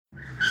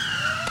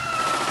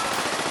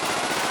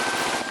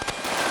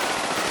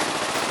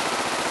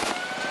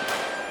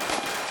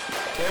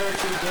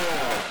Character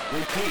down.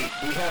 Repeat,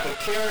 we have a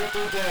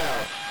character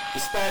down.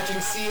 Dispatching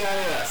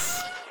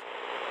CIS.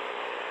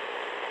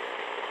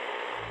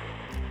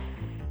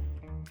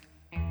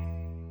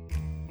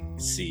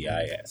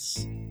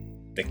 CIS,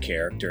 the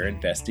Character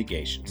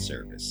Investigation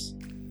Service,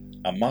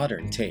 a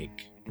modern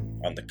take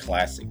on the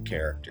classic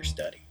character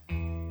study.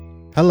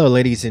 Hello,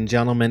 ladies and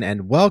gentlemen,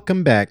 and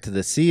welcome back to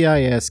the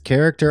CIS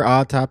Character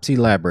Autopsy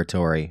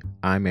Laboratory.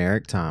 I'm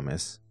Eric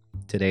Thomas.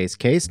 Today's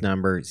case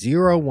number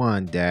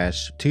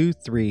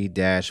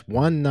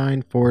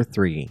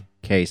 01-23-1943.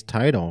 Case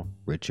title,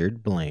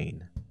 Richard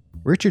Blaine.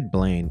 Richard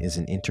Blaine is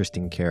an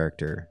interesting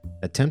character.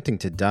 Attempting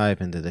to dive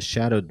into the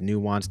shadowed,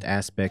 nuanced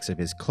aspects of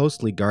his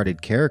closely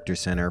guarded character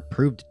center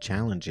proved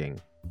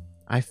challenging.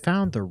 I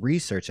found the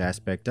research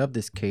aspect of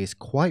this case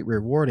quite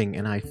rewarding,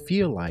 and I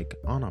feel like,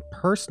 on a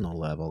personal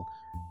level,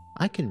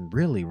 I can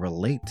really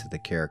relate to the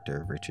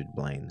character of Richard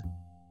Blaine.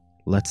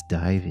 Let's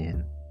dive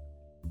in.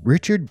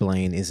 Richard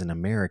Blaine is an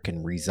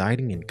American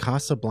residing in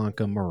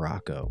Casablanca,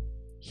 Morocco.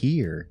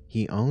 Here,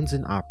 he owns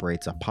and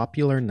operates a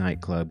popular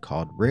nightclub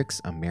called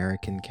Rick's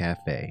American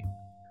Cafe.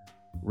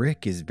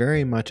 Rick is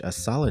very much a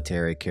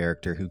solitary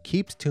character who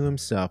keeps to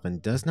himself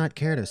and does not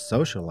care to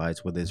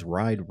socialize with his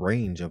wide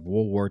range of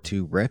World War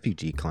II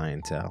refugee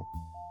clientele.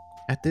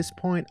 At this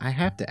point, I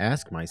have to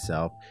ask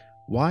myself,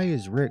 why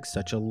is Rick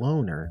such a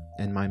loner?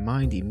 And my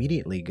mind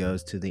immediately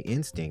goes to the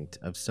instinct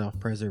of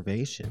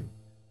self-preservation.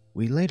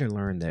 We later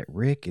learn that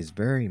Rick is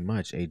very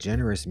much a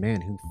generous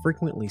man who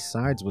frequently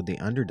sides with the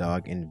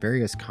underdog in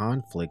various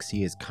conflicts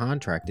he is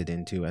contracted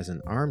into as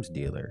an arms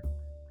dealer,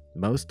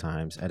 most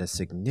times at a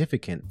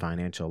significant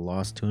financial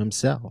loss to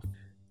himself.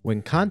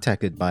 When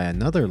contacted by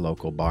another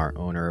local bar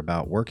owner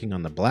about working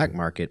on the black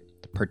market,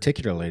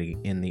 particularly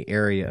in the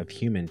area of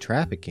human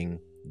trafficking,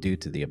 due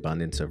to the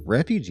abundance of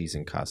refugees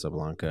in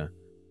Casablanca,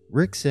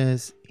 Rick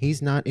says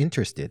he's not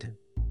interested.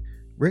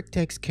 Rick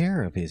takes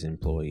care of his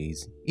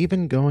employees,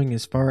 even going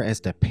as far as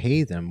to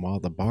pay them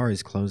while the bar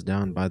is closed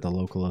down by the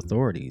local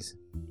authorities.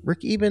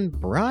 Rick even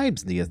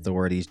bribes the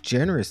authorities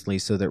generously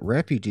so that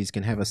refugees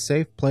can have a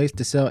safe place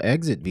to sell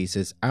exit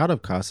visas out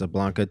of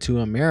Casablanca to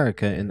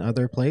America and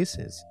other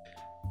places.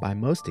 By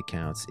most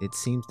accounts, it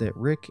seems that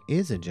Rick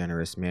is a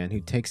generous man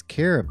who takes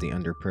care of the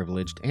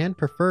underprivileged and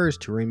prefers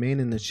to remain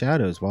in the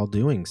shadows while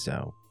doing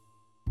so.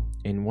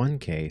 In one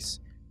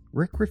case,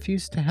 Rick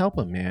refused to help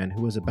a man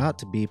who was about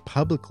to be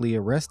publicly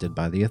arrested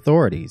by the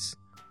authorities.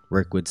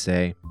 Rick would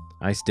say,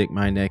 "I stick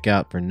my neck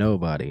out for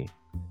nobody."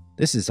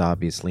 This is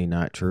obviously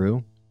not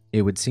true.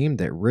 It would seem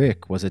that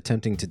Rick was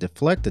attempting to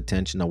deflect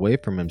attention away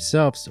from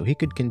himself so he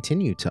could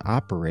continue to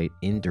operate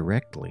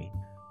indirectly.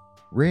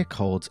 Rick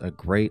holds a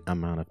great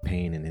amount of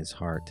pain in his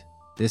heart.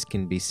 This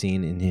can be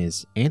seen in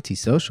his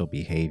antisocial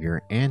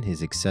behavior and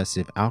his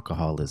excessive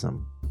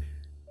alcoholism.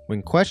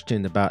 When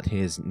questioned about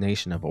his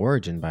nation of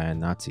origin by a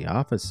Nazi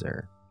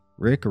officer,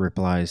 Rick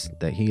replies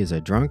that he is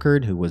a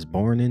drunkard who was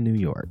born in New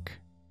York.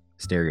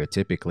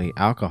 Stereotypically,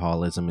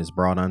 alcoholism is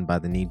brought on by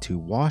the need to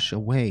wash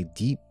away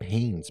deep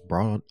pains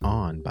brought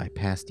on by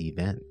past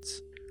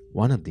events.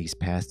 One of these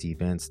past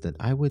events that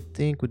I would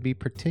think would be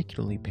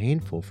particularly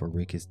painful for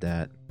Rick is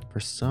that, for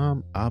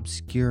some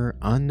obscure,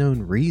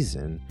 unknown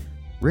reason,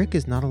 Rick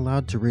is not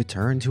allowed to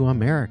return to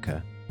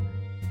America.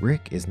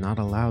 Rick is not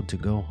allowed to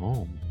go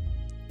home.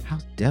 How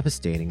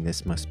devastating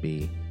this must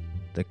be.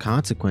 The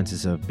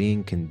consequences of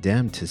being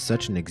condemned to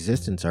such an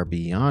existence are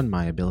beyond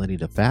my ability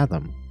to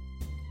fathom.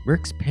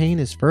 Rick's pain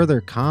is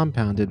further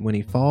compounded when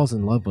he falls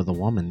in love with a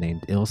woman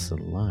named Ilse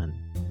Lunn.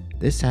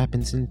 This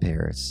happens in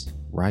Paris,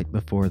 right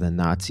before the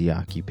Nazi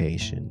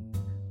occupation.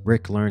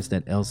 Rick learns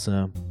that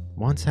Ilse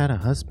once had a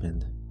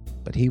husband,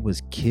 but he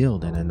was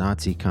killed in a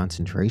Nazi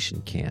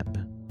concentration camp.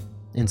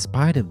 In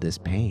spite of this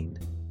pain,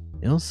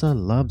 Ilse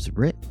loves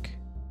Rick.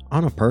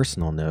 On a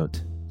personal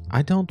note,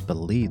 I don't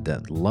believe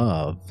that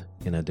love,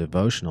 in a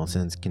devotional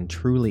sense, can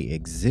truly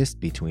exist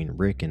between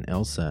Rick and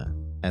Elsa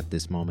at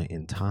this moment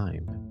in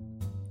time.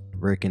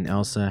 Rick and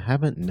Elsa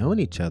haven't known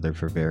each other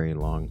for very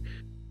long.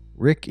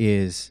 Rick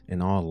is,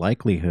 in all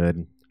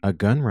likelihood, a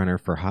gunrunner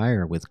for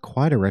hire with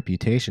quite a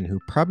reputation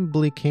who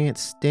probably can't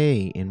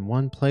stay in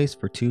one place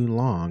for too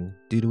long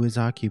due to his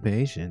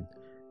occupation.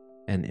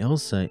 And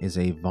Elsa is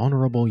a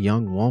vulnerable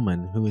young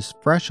woman who is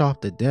fresh off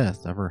the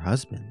death of her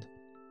husband.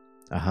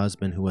 A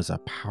husband who was a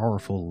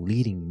powerful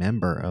leading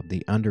member of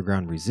the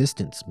underground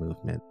resistance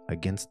movement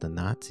against the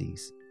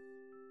Nazis.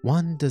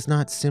 One does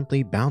not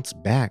simply bounce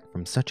back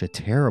from such a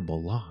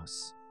terrible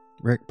loss.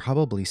 Rick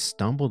probably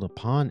stumbled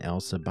upon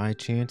Elsa by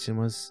chance and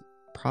was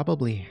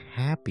probably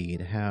happy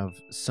to have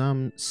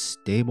some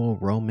stable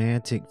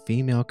romantic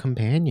female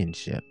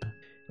companionship.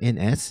 In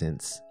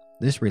essence,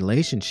 this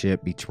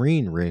relationship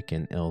between Rick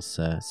and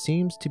Elsa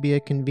seems to be a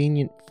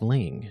convenient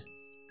fling.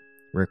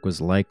 Rick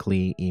was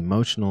likely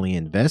emotionally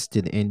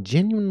invested and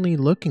genuinely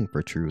looking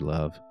for true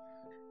love.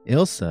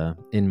 Ilsa,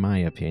 in my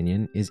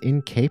opinion, is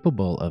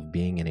incapable of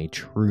being in a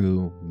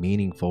true,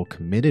 meaningful,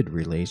 committed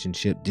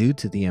relationship due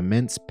to the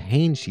immense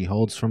pain she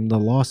holds from the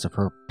loss of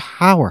her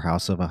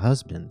powerhouse of a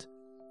husband.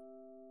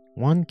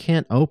 One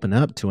can't open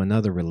up to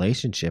another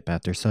relationship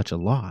after such a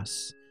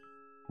loss.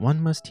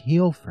 one must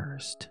heal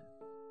first.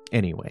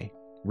 Anyway,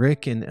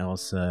 Rick and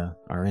Elsa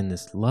are in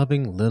this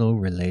loving little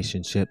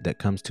relationship that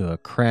comes to a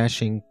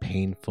crashing,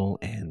 painful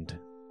end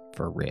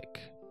for Rick.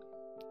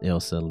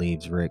 Elsa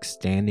leaves Rick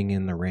standing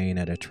in the rain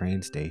at a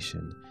train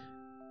station.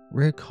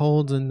 Rick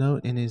holds a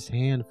note in his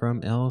hand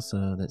from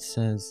Elsa that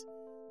says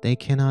they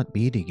cannot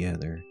be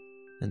together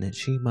and that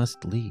she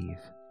must leave.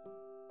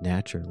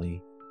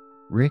 Naturally,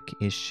 Rick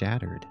is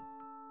shattered.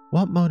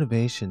 What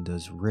motivation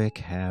does Rick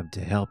have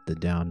to help the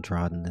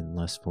downtrodden and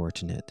less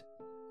fortunate?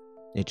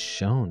 It's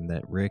shown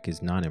that Rick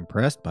is not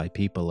impressed by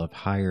people of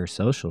higher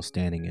social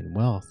standing and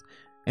wealth,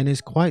 and is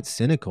quite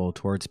cynical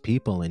towards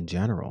people in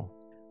general.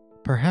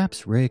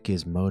 Perhaps Rick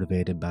is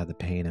motivated by the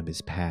pain of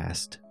his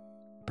past.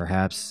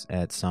 Perhaps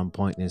at some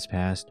point in his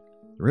past,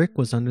 Rick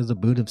was under the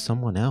boot of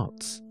someone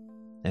else.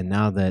 And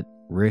now that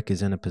Rick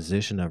is in a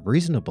position of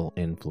reasonable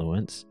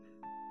influence,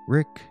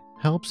 Rick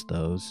helps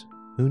those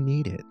who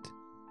need it.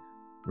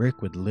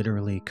 Rick would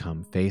literally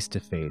come face to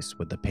face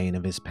with the pain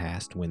of his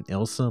past when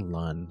Ilsa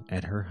Lund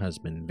and her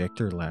husband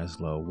Victor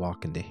Laszlo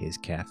walk into his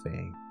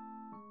cafe.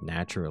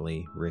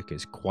 Naturally, Rick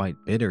is quite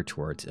bitter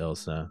towards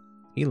Ilsa.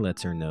 He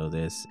lets her know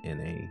this in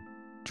a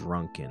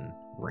drunken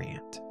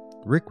rant.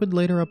 Rick would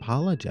later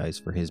apologize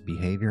for his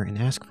behavior and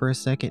ask for a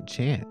second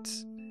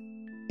chance.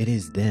 It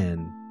is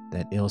then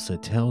that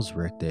Ilsa tells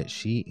Rick that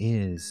she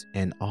is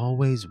and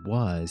always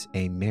was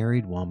a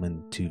married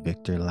woman to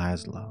Victor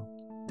Laszlo.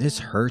 This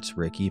hurts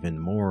Rick even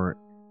more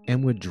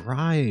and would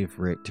drive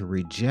Rick to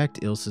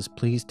reject Ilsa's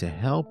pleas to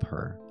help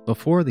her.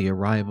 Before the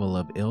arrival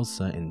of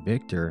Ilsa and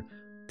Victor,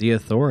 the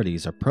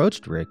authorities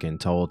approached Rick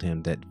and told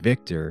him that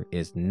Victor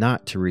is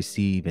not to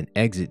receive an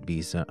exit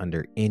visa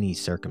under any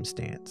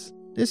circumstance.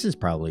 This is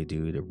probably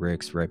due to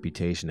Rick's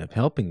reputation of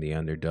helping the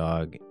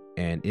underdog,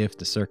 and if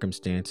the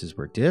circumstances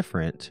were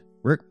different,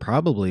 Rick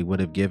probably would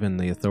have given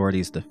the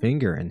authorities the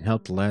finger and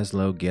helped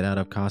Laszlo get out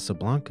of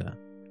Casablanca.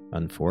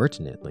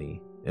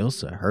 Unfortunately,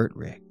 Ilsa hurt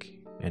Rick,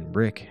 and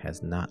Rick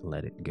has not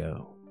let it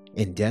go.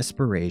 In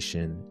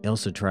desperation,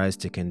 Ilsa tries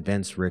to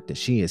convince Rick that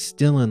she is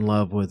still in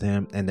love with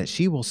him and that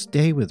she will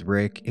stay with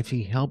Rick if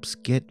he helps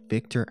get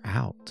Victor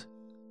out.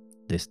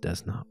 This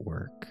does not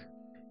work.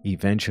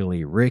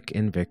 Eventually, Rick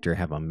and Victor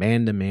have a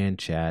man-to-man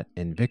chat,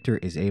 and Victor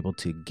is able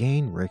to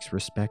gain Rick's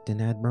respect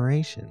and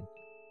admiration.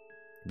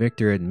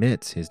 Victor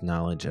admits his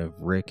knowledge of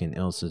Rick and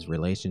Ilsa's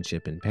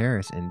relationship in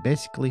Paris and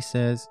basically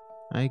says,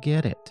 "I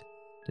get it.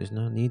 There's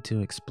no need to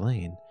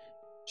explain.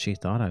 She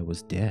thought I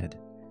was dead."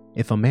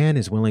 If a man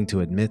is willing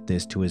to admit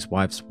this to his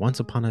wife's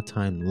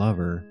once-upon-a-time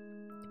lover,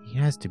 he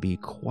has to be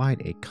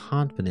quite a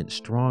confident,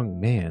 strong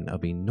man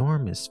of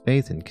enormous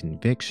faith and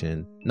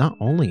conviction, not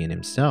only in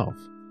himself,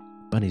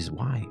 but his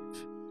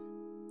wife.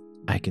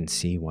 I can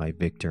see why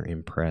Victor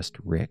impressed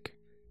Rick.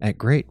 At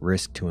great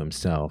risk to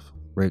himself,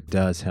 Rick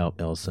does help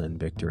Ilsa and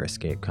Victor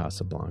escape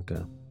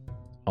Casablanca.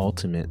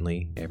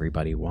 Ultimately,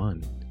 everybody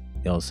won.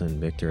 Ilsa and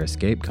Victor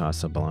escape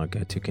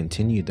Casablanca to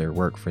continue their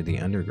work for the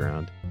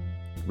underground.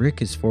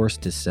 Rick is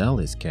forced to sell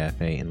his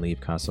cafe and leave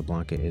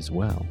Casablanca as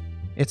well.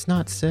 It's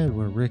not said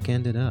where Rick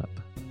ended up,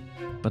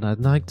 but I'd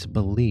like to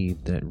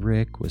believe that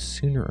Rick was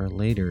sooner or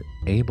later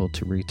able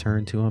to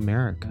return to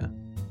America.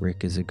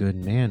 Rick is a good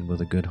man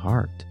with a good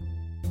heart.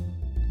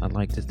 I'd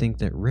like to think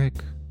that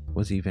Rick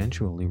was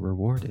eventually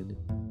rewarded.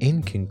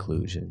 In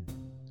conclusion,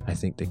 I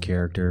think the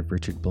character of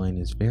Richard Blaine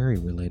is very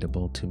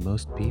relatable to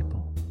most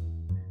people.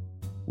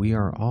 We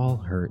are all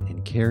hurt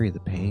and carry the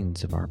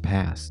pains of our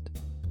past,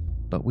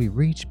 but we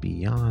reach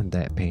beyond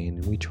that pain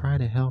and we try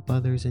to help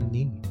others in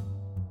need.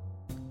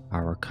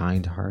 Our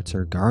kind hearts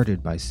are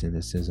guarded by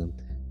cynicism,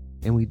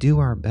 and we do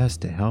our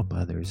best to help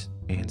others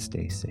and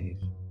stay safe.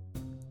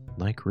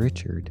 Like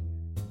Richard,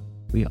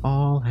 we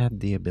all have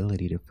the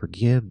ability to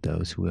forgive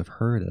those who have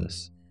hurt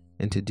us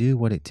and to do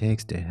what it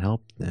takes to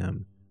help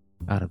them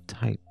out of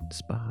tight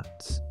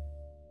spots.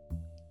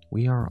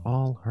 We are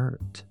all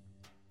hurt,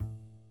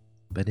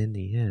 but in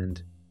the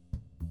end,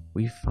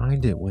 we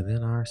find it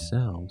within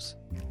ourselves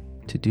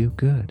to do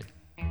good.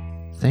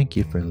 Thank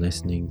you for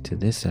listening to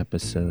this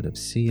episode of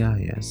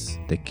CIS,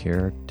 the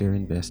Character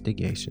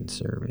Investigation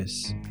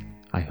Service.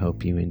 I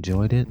hope you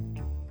enjoyed it,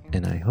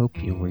 and I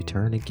hope you'll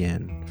return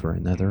again for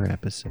another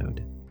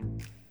episode.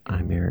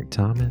 I'm Eric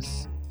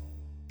Thomas.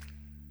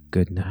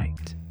 Good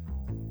night.